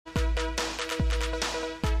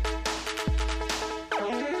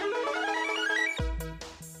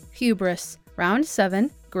Hubris, Round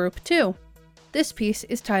 7, Group 2. This piece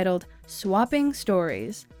is titled Swapping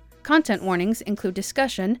Stories. Content warnings include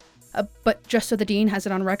discussion, but just so the dean has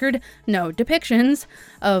it on record, no depictions,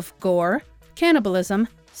 of gore, cannibalism,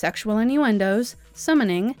 sexual innuendos,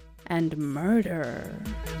 summoning, and murder.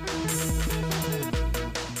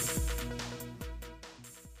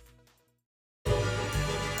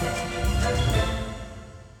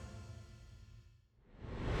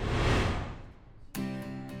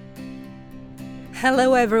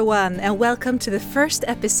 Hello everyone, and welcome to the first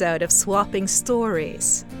episode of Swapping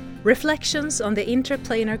Stories. Reflections on the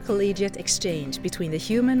interplanar collegiate exchange between the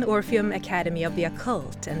Human Orpheum Academy of the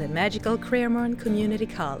Occult and the magical Cremorne Community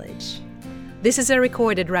College. This is a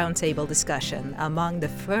recorded roundtable discussion among the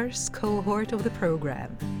first cohort of the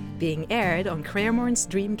program, being aired on Cremorne's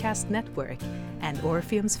Dreamcast network and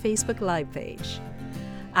Orpheum's Facebook Live page.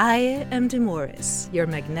 I am Demoris, your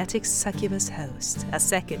magnetic succubus host, a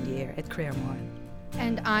second year at Cremorne.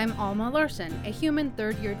 And I'm Alma Larson, a human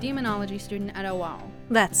third-year demonology student at OWL.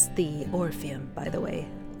 That's the Orpheum, by the way.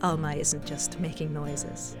 Alma isn't just making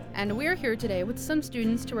noises. And we're here today with some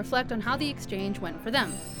students to reflect on how the exchange went for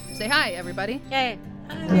them. Say hi, everybody. Hey.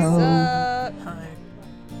 Hello. What's up? Hi.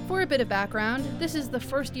 For a bit of background, this is the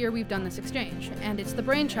first year we've done this exchange, and it's the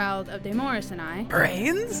brainchild of Demoris and I.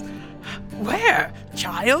 Brains? Where?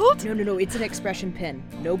 Child? No, it's an expression pin.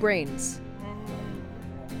 No brains.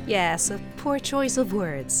 Yes, a poor choice of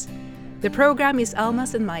words. The program is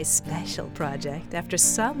Alma's and my special project after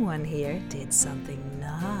someone here did something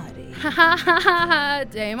naughty. Ha ha ha ha!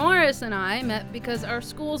 Demoris and I met because our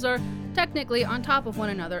schools are technically on top of one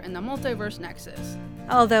another in the multiverse nexus.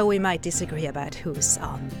 Although we might disagree about who's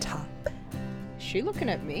on top. Is she looking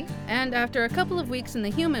at me? And after a couple of weeks in the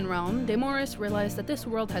human realm, Demoris realized that this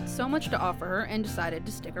world had so much to offer her and decided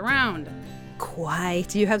to stick around.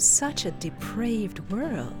 Quite, you have such a depraved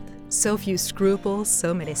world. So few scruples,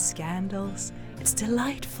 so many scandals. It's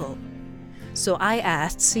delightful. So I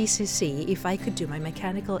asked CCC if I could do my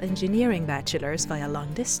mechanical engineering bachelor's via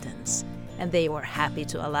long distance, and they were happy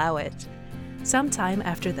to allow it. Sometime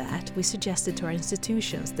after that, we suggested to our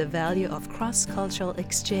institutions the value of cross-cultural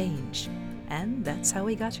exchange, and that's how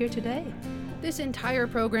we got here today. This entire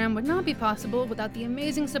program would not be possible without the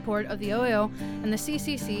amazing support of the OAO and the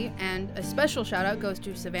CCC, and a special shout out goes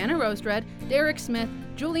to Savannah Rosedred, Derek Smith,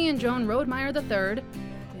 Julian Joan Rodemeyer III,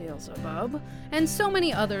 Beelzebub, and so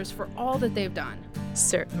many others for all that they've done.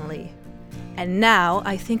 Certainly. And now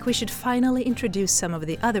I think we should finally introduce some of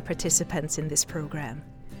the other participants in this program.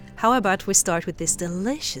 How about we start with this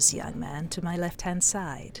delicious young man to my left-hand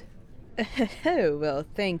side? Oh, well,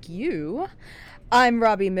 thank you. I'm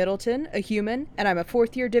Robbie Middleton, a human, and I'm a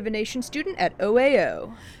fourth-year divination student at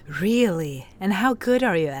OAO. Really? And how good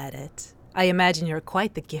are you at it? I imagine you're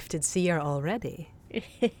quite the gifted seer already.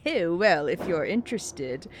 Well, if you're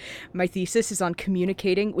interested, my thesis is on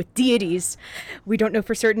communicating with deities. We don't know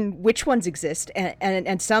for certain which ones exist,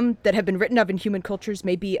 and some that have been written of in human cultures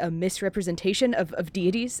may be a misrepresentation of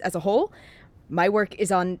deities as a whole. My work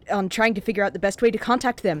is on trying to figure out the best way to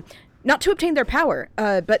contact them. Not to obtain their power,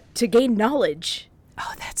 but to gain knowledge.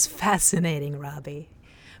 Oh, that's fascinating, Robbie.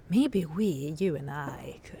 Maybe you and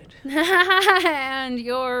I could... And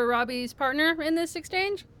you're Robbie's partner in this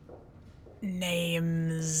exchange?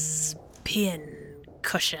 Name's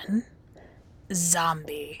Pincushion.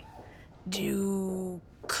 Zombie. Do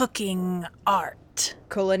cooking art.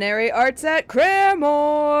 Culinary arts at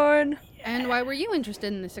Cremorne! And why were you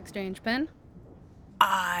interested in this exchange, Pen?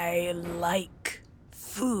 I like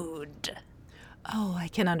food. Oh, I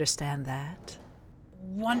can understand that.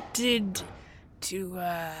 Wanted to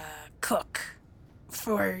cook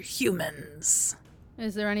for humans.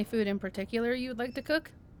 Is there any food in particular you'd like to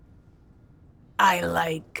cook? I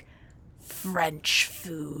like French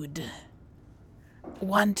food.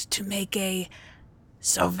 Want to make a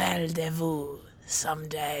sauvelle de veau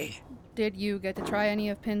someday. Did you get to try any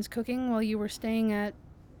of Pen's cooking while you were staying at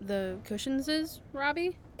the Cushions',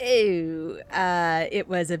 Robbie? It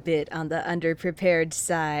was a bit on the underprepared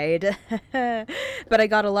side. But I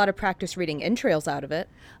got a lot of practice reading entrails out of it.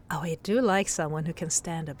 Oh, I do like someone who can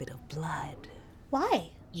stand a bit of blood. Why?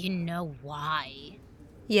 You know why.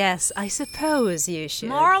 Yes, I suppose you should.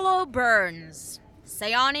 Marlo Burns,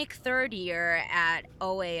 psionic third year at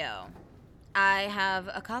OAO. I have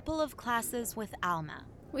a couple of classes with Alma.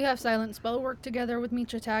 We have silent spell work together with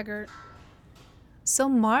Misha Taggart. So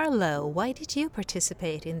Marlo, why did you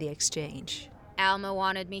participate in the exchange? Alma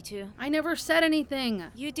wanted me to. I never said anything.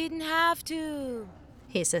 You didn't have to.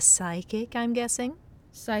 He's a psychic, I'm guessing?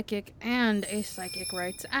 Psychic and a psychic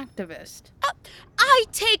rights activist. I I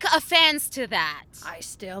take offense to that. I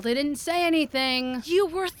still didn't say anything. You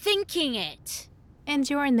were thinking it. And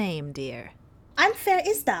your name, dear? I'm Fair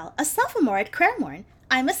Isdal, a sophomore at Claremorn.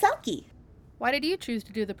 I'm a Selkie. Why did you choose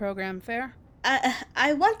to do the program, Fair?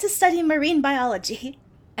 I want to study marine biology.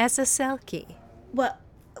 As a Selkie.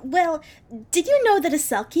 Well, did you know that a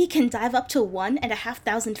Selkie can dive up to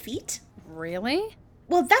 1,500 feet? Really?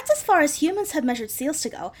 Well, that's as far as humans have measured seals to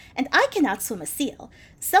go, and I can outswim a seal.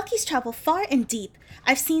 Selkies travel far and deep.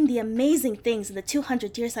 I've seen the amazing things in the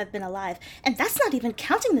 200 years I've been alive, and that's not even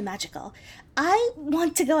counting the magical. I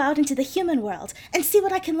want to go out into the human world and see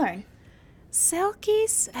what I can learn.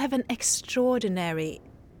 Selkies have an extraordinary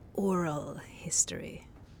oral history.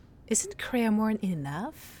 Isn't Claremorn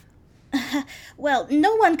enough? Well,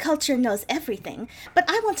 no one culture knows everything, but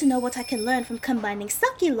I want to know what I can learn from combining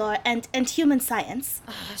Selkie lore and human science.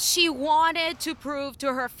 She wanted to prove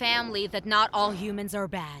to her family that not all humans are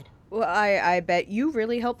bad. Well, I bet you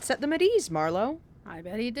really helped set them at ease, Marlo. I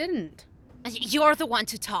bet he didn't. You're the one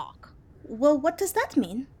to talk. Well, what does that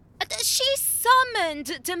mean? She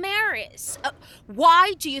summoned Damaris.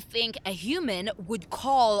 Why do you think a human would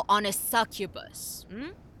call on a succubus?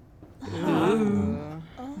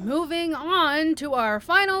 Moving on to our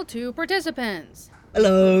final two participants.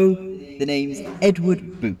 Hello, the name's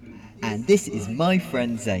Edward Boot, and this is my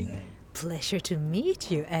friend Zane. Pleasure to meet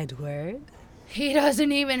you, Edward. He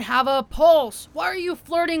doesn't even have a pulse. Why are you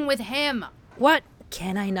flirting with him? What?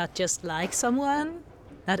 Can I not just like someone?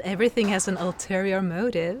 Not everything has an ulterior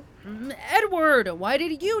motive. Edward, why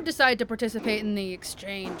did you decide to participate in the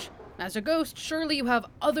exchange? As a ghost, surely you have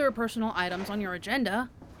other personal items on your agenda.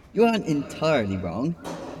 You aren't entirely wrong.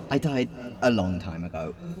 I died a long time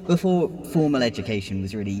ago, before formal education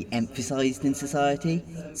was really emphasised in society,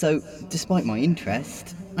 so despite my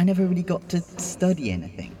interest, I never really got to study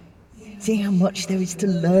anything. Seeing how much there is to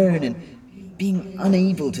learn and being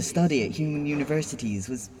unable to study at human universities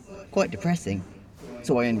was quite depressing.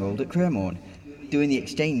 So I enrolled at Claremorn. Doing the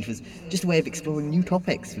exchange was just a way of exploring new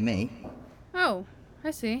topics for me. Oh,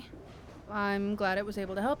 I see. I'm glad it was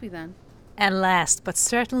able to help you then. And last but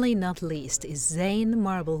certainly not least is Zane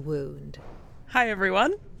Marblewound. Hi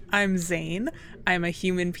everyone, I'm Zane. I'm a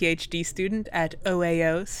human PhD student at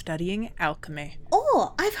OAO studying alchemy.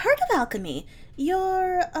 Oh, I've heard of alchemy.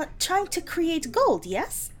 You're trying to create gold,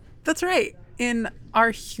 yes? That's right. In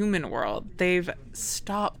our human world, they've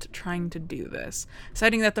stopped trying to do this,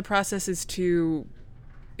 citing that the process is too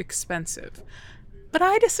expensive. But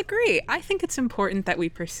I disagree. I think it's important that we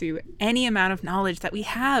pursue any amount of knowledge that we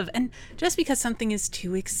have. And just because something is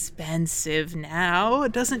too expensive now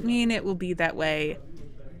doesn't mean it will be that way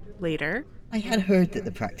later. I had heard that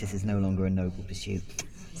the practice is no longer a noble pursuit.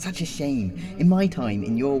 Such a shame. In my time,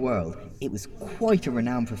 in your world, it was quite a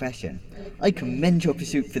renowned profession. I commend your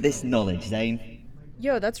pursuit for this knowledge, Zane.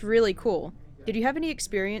 Yo, that's really cool. Did you have any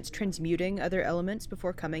experience transmuting other elements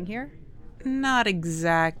before coming here? Not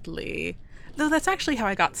exactly. Though that's actually how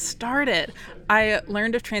I got started. I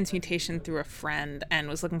learned of transmutation through a friend and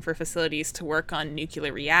was looking for facilities to work on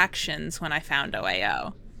nuclear reactions when I found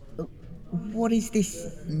OAO. What is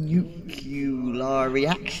this nuclear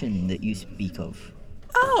reaction that you speak of?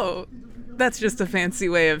 Oh, that's just a fancy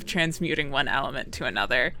way of transmuting one element to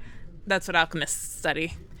another. That's what alchemists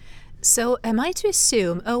study. So am I to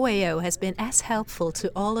assume OAO has been as helpful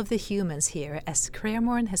to all of the humans here as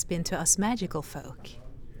Claremorn has been to us magical folk?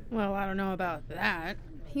 Well, I don't know about that.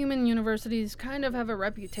 Human universities kind of have a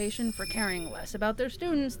reputation for caring less about their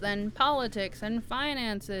students than politics and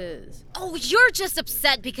finances. Oh, you're just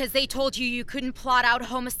upset because they told you couldn't plot out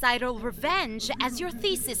homicidal revenge as your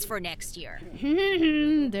thesis for next year.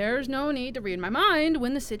 There's no need to read my mind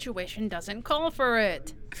when the situation doesn't call for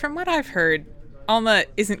it. From what I've heard, Alma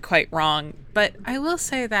isn't quite wrong, but I will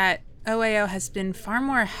say that OAO has been far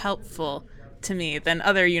more helpful to me than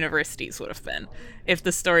other universities would have been, if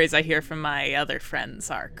the stories I hear from my other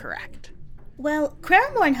friends are correct. Well,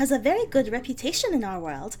 Claremorn has a very good reputation in our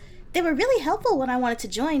world. They were really helpful when I wanted to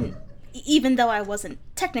join, even though I wasn't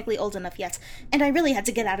technically old enough yet, and I really had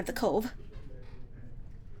to get out of the cove.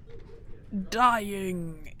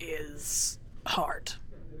 Dying is hard.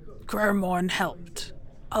 Claremorn helped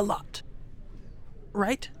a lot.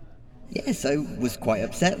 Right? Yes, I was quite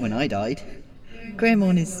upset when I died.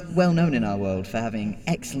 Claremorn is well known in our world for having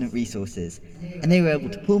excellent resources, and they were able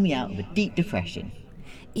to pull me out of a deep depression.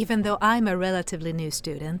 Even though I'm a relatively new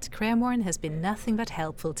student, Claremorn has been nothing but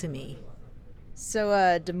helpful to me.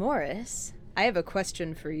 So, Damaris, I have a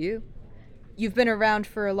question for you. You've been around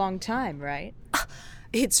for a long time, right?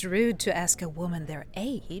 It's rude to ask a woman their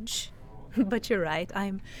age. But you're right,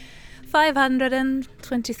 I'm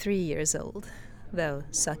 523 years old. Though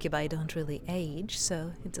succubi don't really age,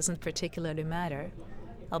 so it doesn't particularly matter.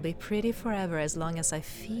 I'll be pretty forever as long as I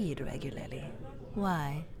feed regularly.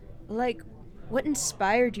 Why? Like, what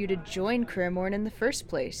inspired you to join Cremorne in the first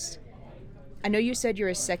place? I know you said you're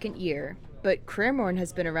a second year, but Cremorne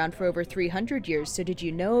has been around for over 300 years, so did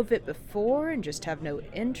you know of it before and just have no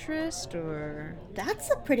interest, or...? That's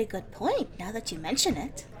a pretty good point, now that you mention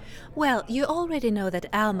it. Well, you already know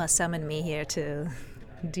that Alma summoned me here to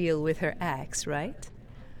deal with her ex, right?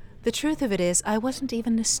 The truth of it is, I wasn't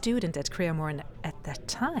even a student at Cremorne at that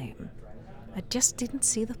time. I just didn't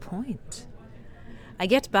see the point. I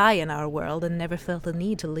get by in our world and never felt the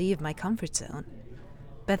need to leave my comfort zone.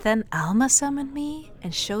 But then Alma summoned me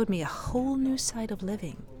and showed me a whole new side of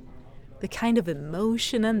living. The kind of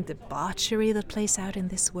emotion and debauchery that plays out in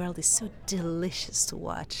this world is so delicious to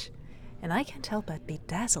watch, and I can't help but be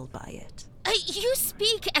dazzled by it. You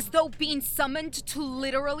speak as though being summoned to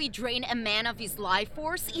literally drain a man of his life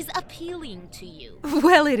force is appealing to you.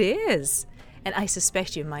 Well, it is. And I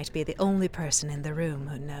suspect you might be the only person in the room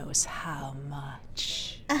who knows how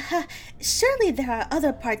much. Surely there are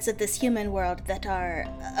other parts of this human world that are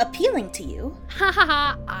appealing to you. Ha ha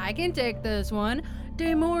ha, I can take this one.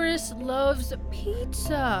 Demoris loves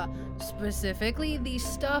pizza. Specifically, the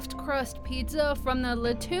stuffed crust pizza from the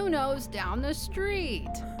Latunos down the street.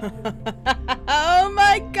 Oh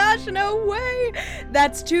my gosh, no way!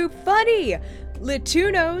 That's too funny!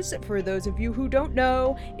 Latunos, for those of you who don't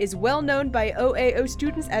know, is well known by OAO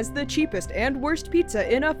students as the cheapest and worst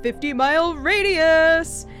pizza in a 50-mile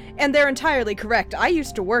radius! And they're entirely correct. I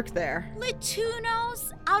used to work there.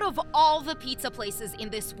 Latunos? Out of all the pizza places in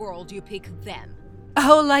this world, you pick them.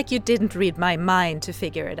 Oh, like you didn't read my mind to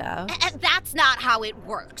figure it out. And that's not how it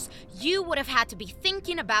works. You would have had to be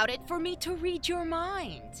thinking about it for me to read your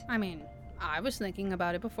mind. I mean, I was thinking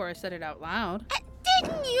about it before I said it out loud.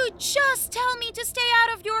 Didn't you just tell me to stay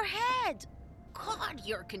out of your head? God,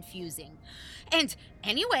 you're confusing. And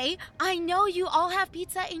anyway, I know you all have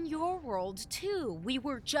pizza in your world, too. We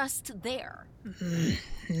were just there.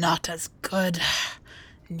 Not as good.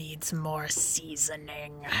 Needs more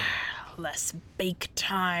seasoning. Less bake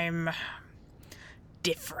time.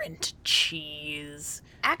 Different cheese.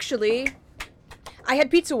 Actually, I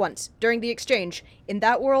had pizza once during the exchange. In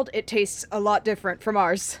that world, it tastes a lot different from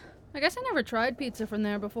ours. I guess I never tried pizza from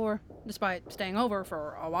there before, despite staying over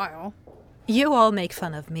for a while. You all make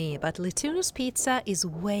fun of me, but Latuno's pizza is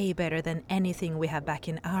way better than anything we have back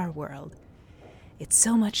in our world. It's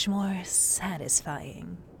so much more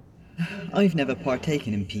satisfying. I've never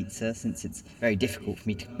partaken in pizza since it's very difficult for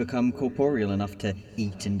me to become corporeal enough to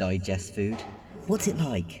eat and digest food. What's it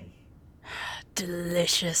like?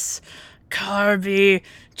 Delicious, carby,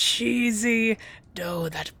 cheesy dough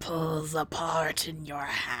that pulls apart in your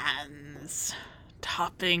hands.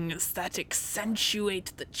 Toppings that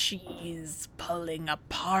accentuate the cheese, pulling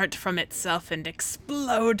apart from itself and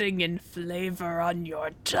exploding in flavor on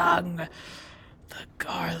your tongue. The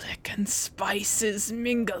garlic and spices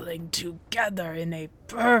mingling together in a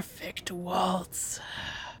perfect waltz.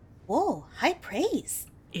 Whoa, high praise.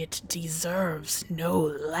 It deserves no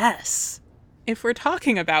less. If we're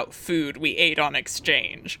talking about food we ate on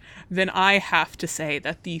exchange, then I have to say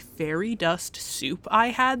that the fairy dust soup I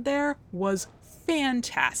had there was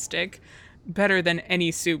fantastic. Better than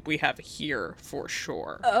any soup we have here, for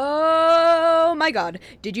sure. Oh my god.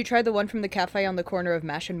 Did you try the one from the cafe on the corner of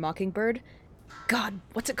Mash and Mockingbird? God,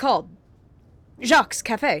 what's it called? Jacques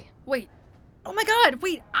Cafe. Wait. Oh my god,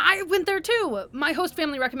 wait, I went there too. My host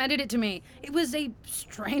family recommended it to me. It was a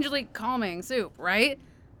strangely calming soup, right?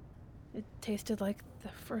 It tasted like the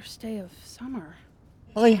first day of summer.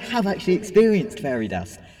 I have actually experienced fairy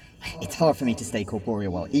dust. It's hard for me to stay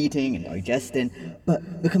corporeal while eating and digesting,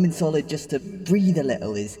 but becoming solid just to breathe a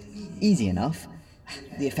little is easy enough.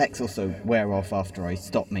 The effects also wear off after I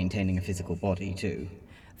stop maintaining a physical body, too.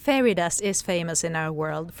 Fairy dust is famous in our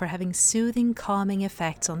world for having soothing, calming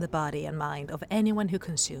effects on the body and mind of anyone who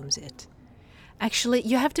consumes it. Actually,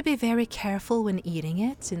 you have to be very careful when eating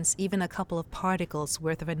it, since even a couple of particles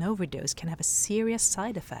worth of an overdose can have serious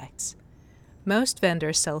side effects. Most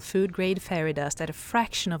vendors sell food-grade fairy dust at a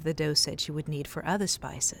fraction of the dosage you would need for other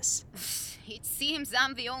spices. It seems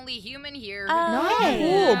I'm the only human here.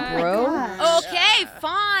 Cool, bro. Okay,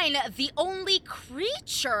 fine. The only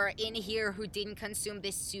creature in here who didn't consume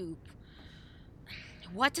this soup.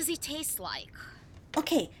 What does it taste like?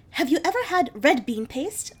 Okay, have you ever had red bean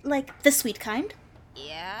paste? Like the sweet kind?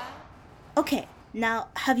 Yeah? Okay, now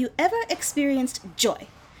have you ever experienced joy?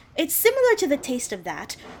 It's similar to the taste of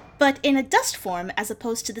that, but in a dust form as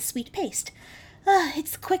opposed to the sweet paste.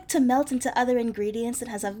 It's quick to melt into other ingredients and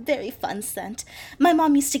has a very fun scent. My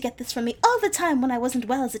mom used to get this for me all the time when I wasn't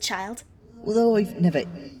well as a child. Although I've never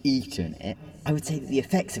eaten it, I would say that the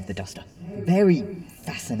effects of the dust are very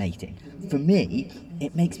fascinating. For me,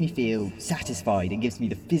 it makes me feel satisfied and gives me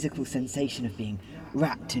the physical sensation of being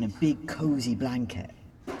wrapped in a big cozy blanket.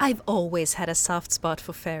 I've always had a soft spot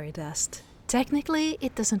for fairy dust. Technically,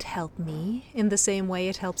 it doesn't help me in the same way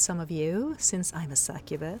it helps some of you, since I'm a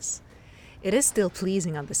succubus. It is still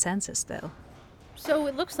pleasing on the senses, though. So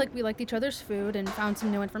it looks like we liked each other's food and found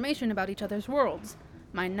some new information about each other's worlds.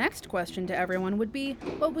 My next question to everyone would be,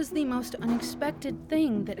 what was the most unexpected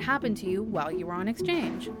thing that happened to you while you were on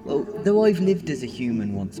exchange? Well, though I've lived as a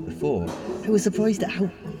human once before, I was surprised at how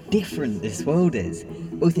different this world is,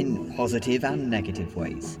 both in positive and negative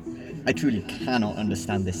ways. I truly cannot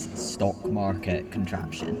understand this stock market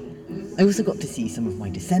contraption. I also got to see some of my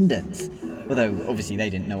descendants, although obviously they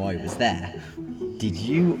didn't know I was there. Did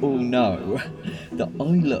you all know that I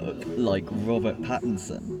look like Robert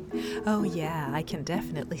Pattinson? Oh yeah, I can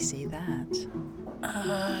definitely see that.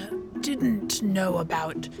 Didn't know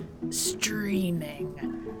about streaming.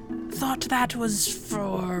 Thought that was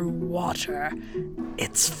for water.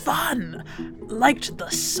 It's fun. Liked the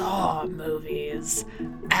Saw movies.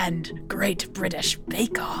 And Great British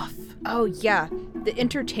Bake Off. Oh, yeah. The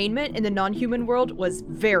entertainment in the non-human world was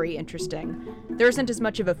very interesting. There isn't as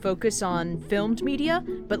much of a focus on filmed media,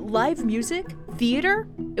 but live music, theater,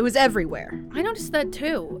 it was everywhere. I noticed that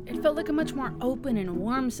too. It felt like a much more open and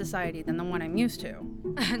warm society than the one I'm used to.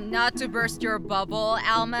 Not to burst your bubble,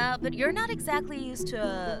 Alma, but you're not exactly used to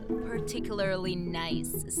a particularly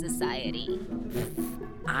nice society.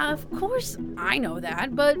 Of course, I know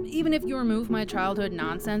that, but even if you remove my childhood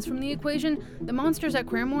nonsense from the equation, the monsters at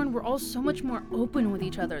Cramorn were all so much more open with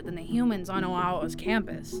each other than the humans on Oahua's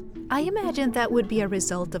campus. I imagine that would be a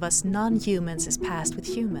result of us non-humans as past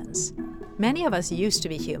with humans. Many of us used to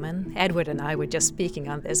be human. Edward and I were just speaking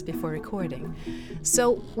on this before recording.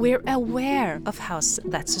 So we're aware of how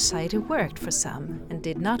that society worked for some and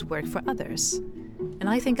did not work for others. And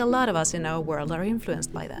I think a lot of us in our world are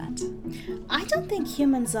influenced by that. I don't think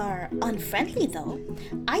humans are unfriendly, though.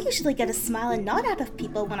 I usually get a smile and nod out of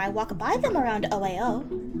people when I walk by them around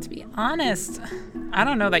OAO. To be honest, I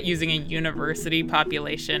don't know that using a university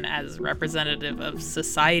population as representative of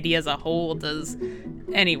society as a whole does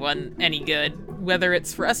anyone any good, whether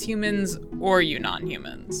it's for us humans or you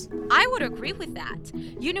non-humans. I would agree with that.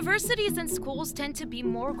 Universities and schools tend to be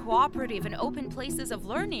more cooperative and open places of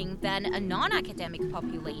learning than a non-academic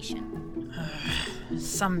population.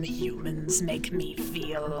 Some humans make me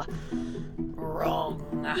feel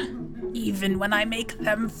wrong. Even when I make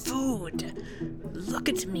them food. Look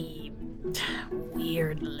at me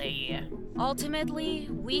weirdly. Ultimately,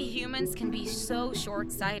 we humans can be so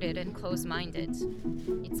short-sighted and close-minded.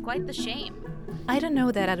 It's quite the shame. I don't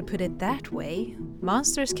know that I'd put it that way.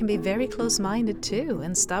 Monsters can be very close-minded too,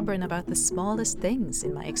 and stubborn about the smallest things,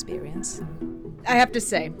 in my experience. I have to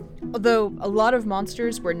say, although a lot of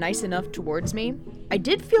monsters were nice enough towards me, I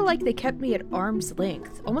did feel like they kept me at arm's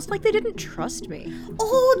length, almost like they didn't trust me.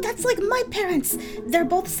 Oh, that's like my parents. They're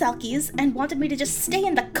both Selkies and wanted me to just stay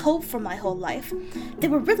in the cove for my whole life. They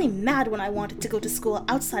were really mad when I wanted to go to school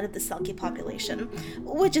outside of the Selkie population,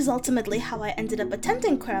 which is ultimately how I ended up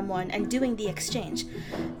attending Cramorn and doing the exchange.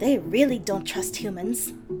 They really don't trust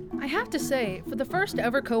humans. I have to say, for the first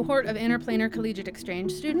ever cohort of Interplanar Collegiate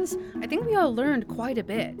Exchange students, I think we all learned quite a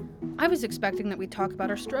bit. I was expecting that we'd talk about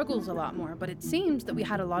our struggles a lot more, but it seems that we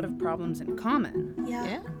had a lot of problems in common.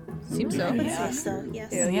 Yeah. Seems so. I would say so,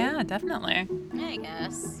 yes. Yeah, definitely. I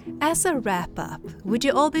guess. As a wrap-up, would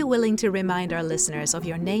you all be willing to remind our listeners of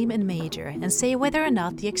your name and major and say whether or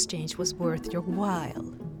not the exchange was worth your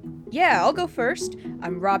while? Yeah, I'll go first.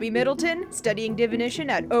 I'm Robbie Middleton, studying divination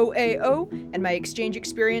at OAO, and my exchange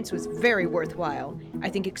experience was very worthwhile. I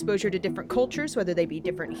think exposure to different cultures, whether they be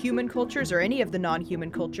different human cultures or any of the non-human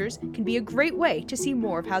cultures, can be a great way to see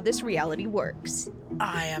more of how this reality works.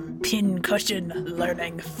 I am Pincushion,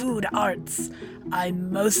 learning food arts. I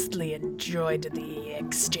mostly enjoyed the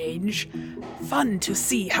exchange. Fun to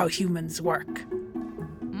see how humans work.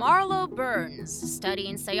 Marlo Burns,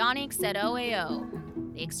 studying psionics at OAO.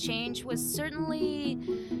 The exchange was certainly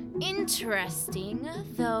interesting,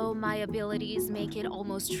 though my abilities make it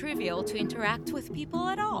almost trivial to interact with people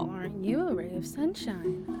at all. Aren't you a ray of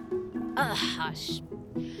sunshine? Hush.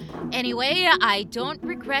 Anyway, I don't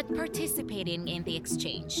regret participating in the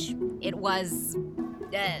exchange. It was,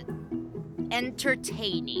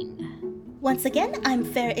 entertaining. Once again, I'm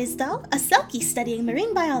Fair Isdal, a Selkie studying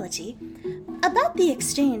marine biology. About the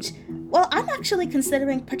exchange, well, I'm actually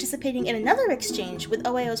considering participating in another exchange with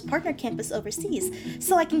OAO's partner campus overseas,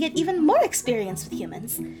 so I can get even more experience with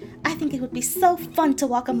humans. I think it would be so fun to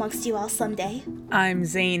walk amongst you all someday. I'm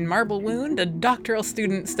Zane Marblewound, a doctoral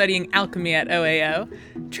student studying alchemy at OAO.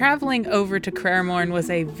 Traveling over to Claremorn was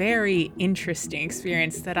a very interesting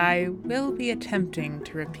experience that I will be attempting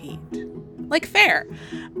to repeat. Like Fair,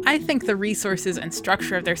 I think the resources and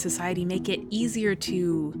structure of their society make it easier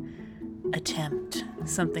to attempt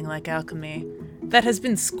something like alchemy that has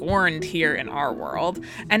been scorned here in our world,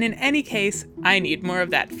 and in any case, I need more of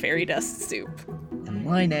that fairy dust soup. And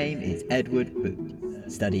my name is Edward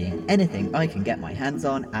Boot, studying anything I can get my hands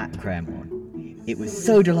on at Claremorn. It was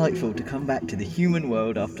so delightful to come back to the human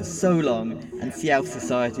world after so long and see how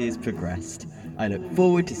society has progressed. I look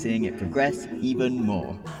forward to seeing it progress even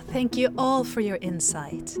more. Thank you all for your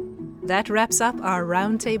insight. That wraps up our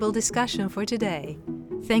roundtable discussion for today.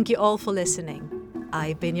 Thank you all for listening.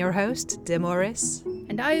 I've been your host, Demoris.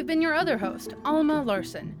 And I have been your other host, Alma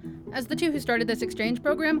Larson. As the two who started this exchange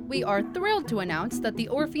program, we are thrilled to announce that the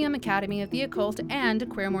Orpheum Academy of the Occult and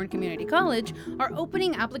Claremorn Community College are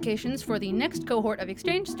opening applications for the next cohort of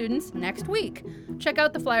exchange students next week. Check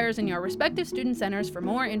out the flyers in your respective student centers for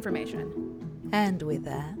more information. And with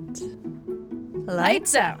that,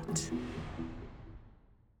 lights out!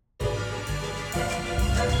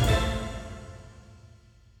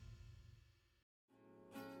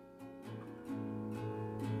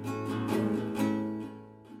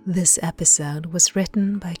 This episode was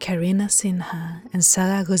written by Karina Sinha and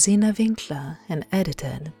Sarah Rosina Winkler and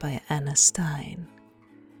edited by Anna Stein.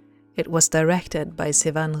 It was directed by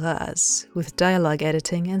Sivan Raz, with dialogue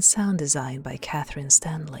editing and sound design by Catherine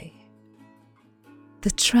Stanley.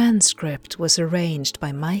 The transcript was arranged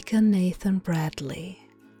by Micah Nathan Bradley.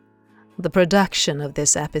 The production of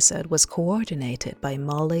this episode was coordinated by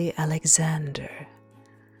Molly Alexander.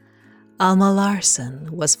 Alma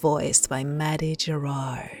Larson was voiced by Maddie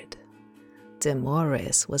Gerard.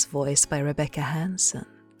 Demoris was voiced by Rebecca Hansen.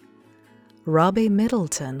 Robbie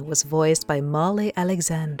Middleton was voiced by Molly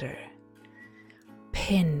Alexander.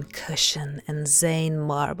 Pincushion and Zane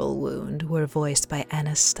Marblewound were voiced by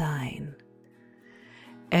Anna Stein.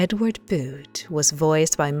 Edward Boot was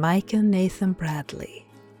voiced by Micah Nathan Bradley.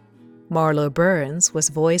 Marlo Burns was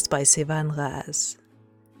voiced by Sivan Raz.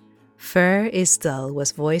 Fer Isdal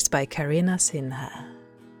was voiced by Karina Sinha.